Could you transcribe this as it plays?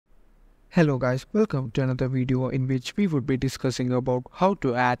Hello guys, welcome to another video in which we would be discussing about how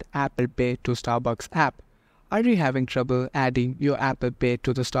to add Apple Pay to Starbucks app. Are you having trouble adding your Apple Pay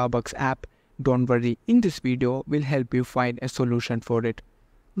to the Starbucks app? Don't worry, in this video we'll help you find a solution for it.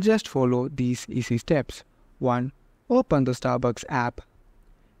 Just follow these easy steps. 1. Open the Starbucks app.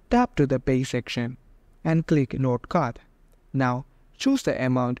 Tap to the Pay section and click Load Card. Now choose the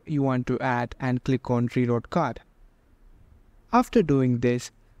amount you want to add and click on Reload Card. After doing this,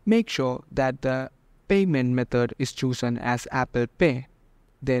 make sure that the payment method is chosen as Apple Pay.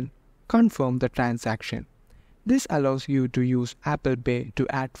 Then confirm the transaction. This allows you to use Apple Pay to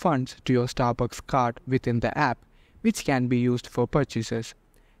add funds to your Starbucks card within the app, which can be used for purchases.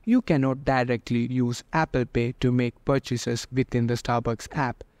 You cannot directly use Apple Pay to make purchases within the Starbucks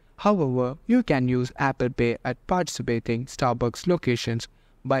app. However, you can use Apple Pay at participating Starbucks locations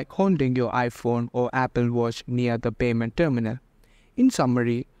by holding your iPhone or Apple Watch near the payment terminal. In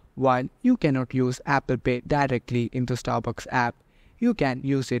summary, while you cannot use Apple Pay directly in the Starbucks app, you can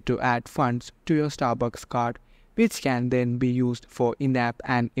use it to add funds to your Starbucks card, which can then be used for in-app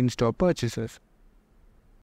and in-store purchases.